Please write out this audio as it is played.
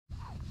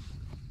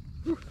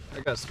I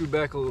gotta scoot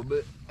back a little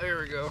bit. There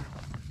we go.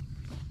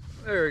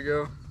 There we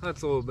go.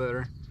 That's a little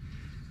better.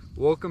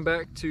 Welcome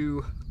back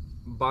to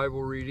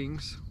Bible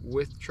Readings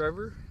with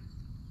Trevor.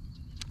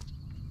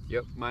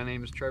 Yep, my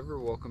name is Trevor.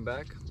 Welcome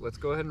back. Let's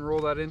go ahead and roll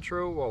that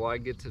intro while I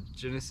get to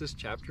Genesis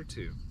chapter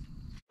 2.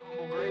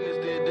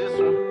 Greatness did this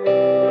one.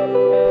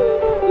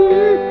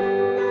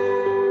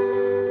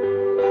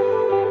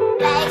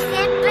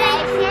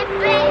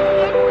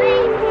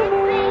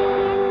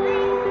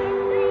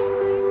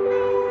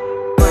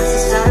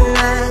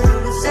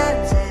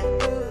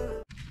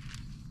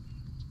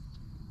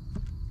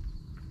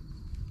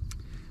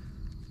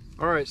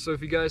 Alright, so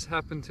if you guys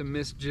happen to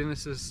miss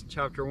Genesis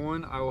chapter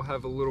 1, I will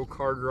have a little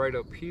card right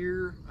up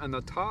here on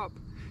the top.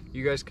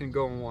 You guys can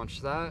go and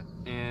watch that,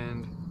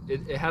 and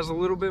it has a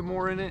little bit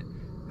more in it.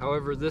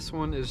 However, this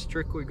one is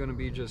strictly going to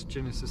be just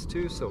Genesis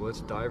 2, so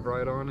let's dive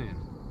right on in.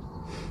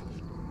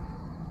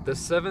 The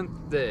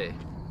seventh day,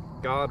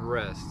 God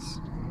rests.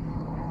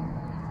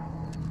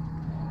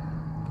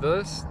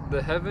 Thus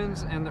the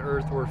heavens and the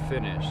earth were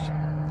finished,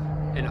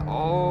 and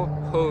all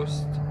the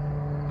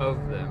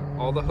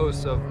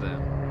hosts of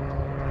them.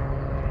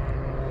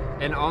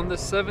 And on the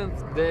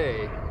seventh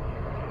day,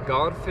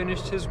 God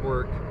finished his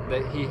work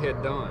that he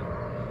had done,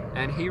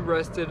 and he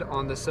rested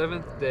on the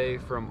seventh day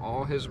from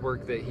all his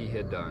work that he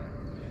had done.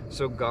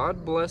 So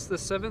God blessed the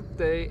seventh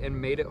day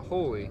and made it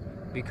holy,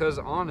 because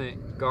on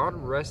it God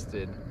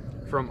rested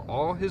from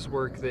all his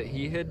work that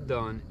he had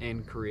done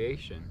in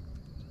creation,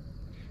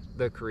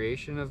 the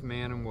creation of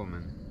man and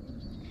woman.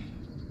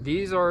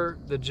 These are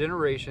the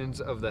generations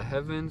of the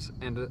heavens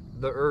and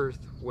the earth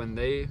when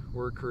they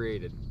were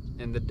created,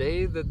 in the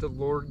day that the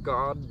Lord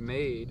God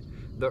made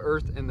the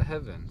earth and the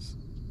heavens,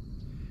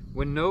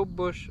 when no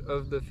bush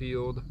of the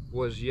field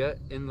was yet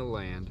in the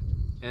land,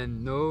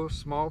 and no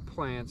small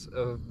plants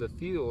of the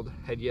field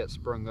had yet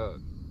sprung up.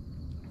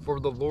 For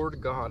the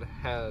Lord God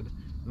had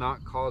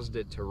not caused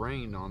it to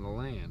rain on the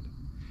land,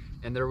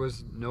 and there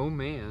was no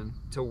man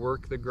to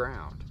work the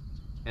ground.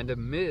 And a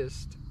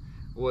mist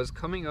was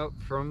coming up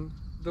from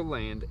the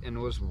land and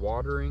was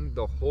watering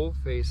the whole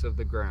face of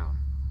the ground.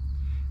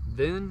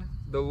 Then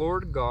the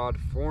Lord God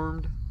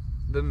formed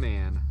the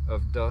man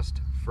of dust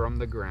from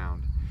the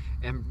ground,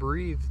 and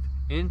breathed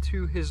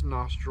into his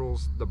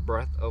nostrils the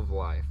breath of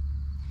life,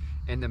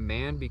 and the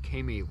man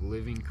became a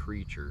living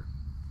creature.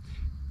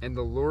 And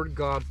the Lord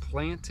God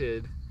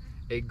planted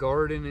a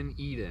garden in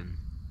Eden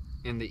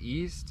in the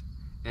east,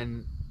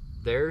 and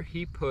there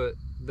he put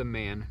the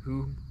man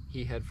whom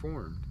he had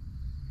formed.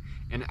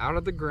 And out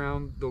of the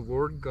ground the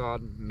Lord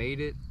God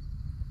made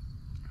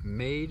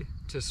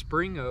to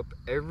spring up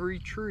every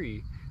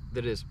tree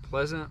that is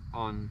pleasant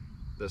on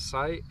the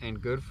sight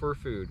and good for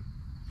food.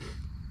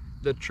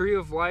 The tree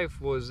of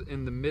life was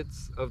in the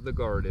midst of the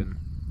garden,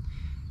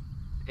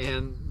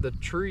 and the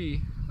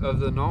tree of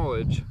the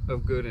knowledge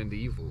of good and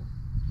evil.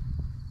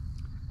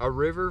 A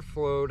river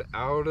flowed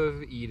out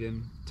of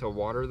Eden to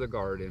water the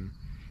garden,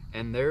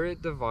 and there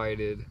it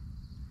divided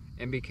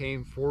and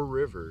became 4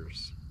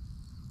 rivers.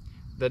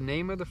 The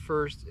name of the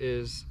first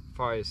is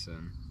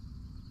Pison.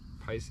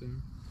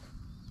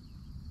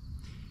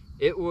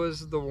 It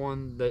was the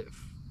one that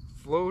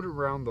flowed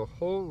around the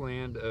whole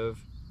land of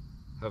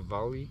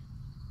Havali.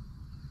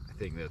 I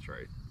think that's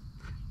right.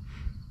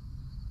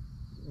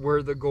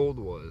 Where the gold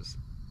was,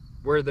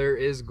 where there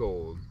is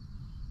gold.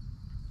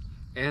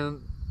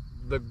 And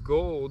the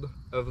gold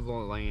of the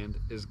land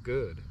is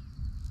good.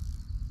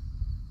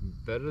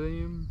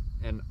 Bdellium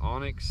and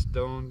onyx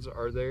stones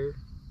are there.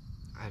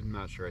 I'm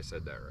not sure I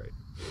said that right.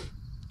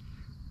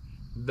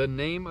 The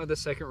name of the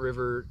second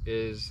river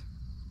is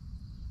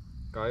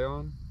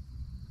Gihon.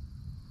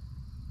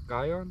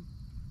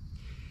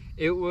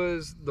 It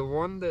was the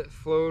one that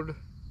flowed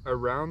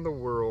around the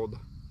world,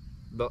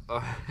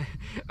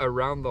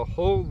 around the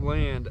whole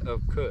land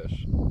of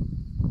Cush.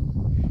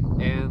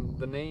 And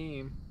the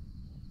name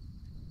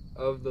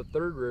of the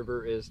third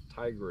river is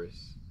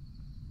Tigris,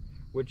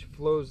 which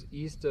flows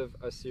east of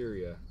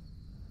Assyria.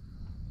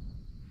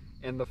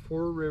 And the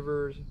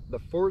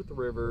fourth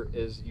river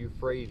is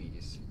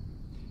Euphrates.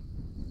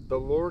 The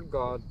Lord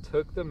God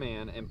took the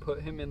man and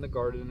put him in the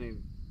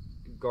garden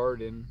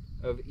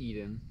of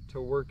Eden to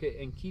work it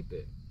and keep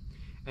it.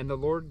 And the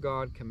Lord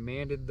God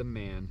commanded the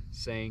man,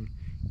 saying,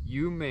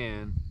 You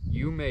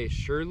may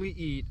surely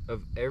eat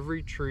of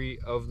every tree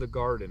of the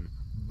garden,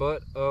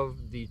 but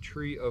of the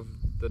tree of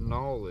the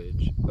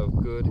knowledge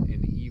of good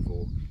and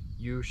evil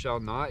you shall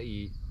not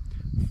eat,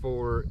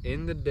 for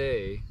in the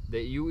day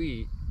that you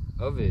eat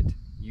of it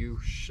you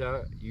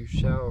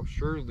shall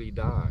surely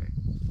die.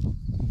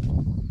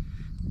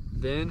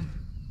 Then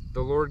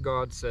the Lord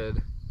God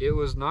said, It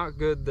was not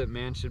good that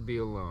man should be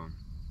alone.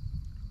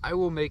 I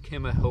will make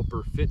him a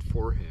helper fit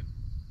for him.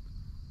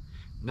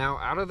 Now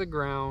out of the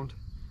ground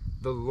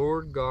the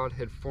Lord God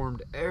had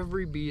formed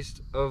every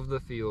beast of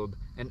the field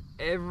and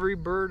every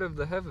bird of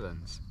the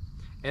heavens,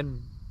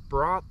 and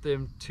brought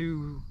them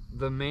to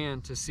the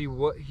man to see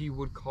what he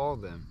would call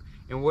them.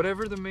 And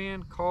whatever the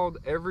man called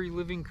every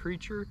living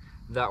creature,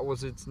 that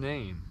was its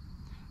name.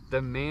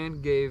 The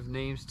man gave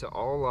names to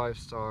all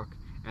livestock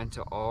and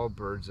to all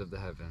birds of the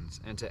heavens,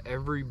 and to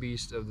every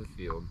beast of the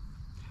field.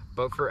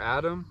 But for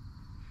Adam,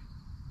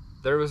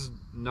 there was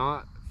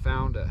not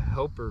found a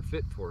helper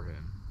fit for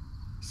him.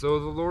 So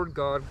the Lord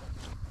God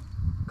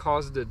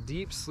caused a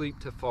deep sleep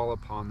to fall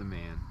upon the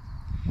man,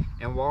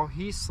 and while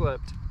he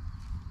slept,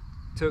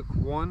 took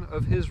one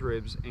of his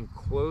ribs and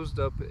closed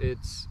up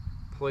its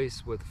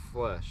place with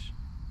flesh.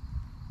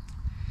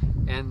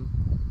 And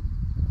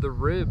the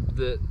rib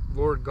that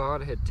Lord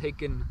God had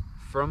taken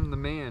from the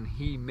man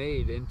he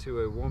made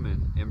into a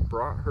woman and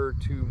brought her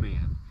to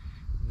man.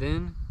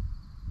 Then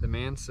the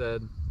man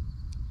said,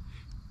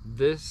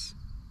 "This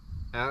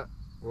at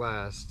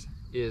last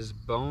is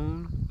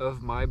bone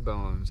of my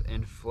bones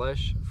and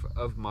flesh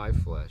of my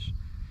flesh.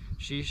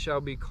 She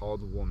shall be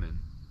called woman,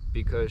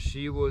 because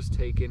she was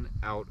taken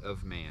out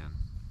of man.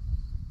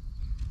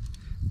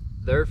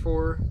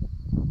 Therefore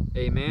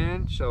a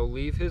man shall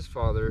leave his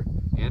father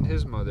and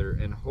his mother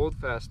and hold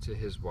fast to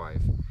his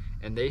wife,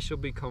 and they shall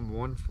become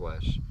one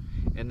flesh.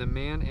 And the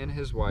man and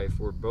his wife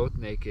were both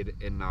naked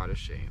and not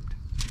ashamed."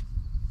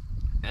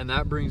 And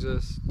that brings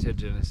us to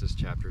Genesis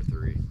chapter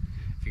 3.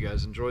 If you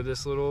guys enjoyed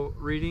this little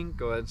reading,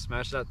 go ahead and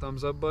smash that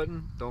thumbs up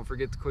button. Don't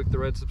forget to click the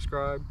red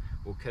subscribe.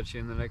 We'll catch you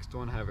in the next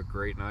one. Have a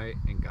great night,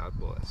 and God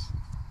bless.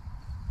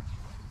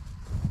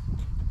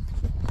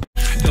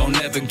 Don't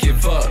ever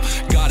give up,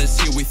 God is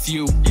here with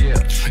you.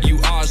 You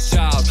are His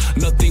child,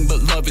 nothing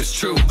but love is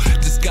true.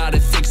 Just got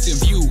it fixed in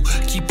view.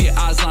 Keep your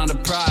eyes on the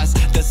prize.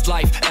 That's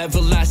life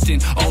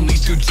everlasting, only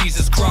through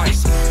Jesus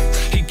Christ.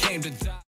 He came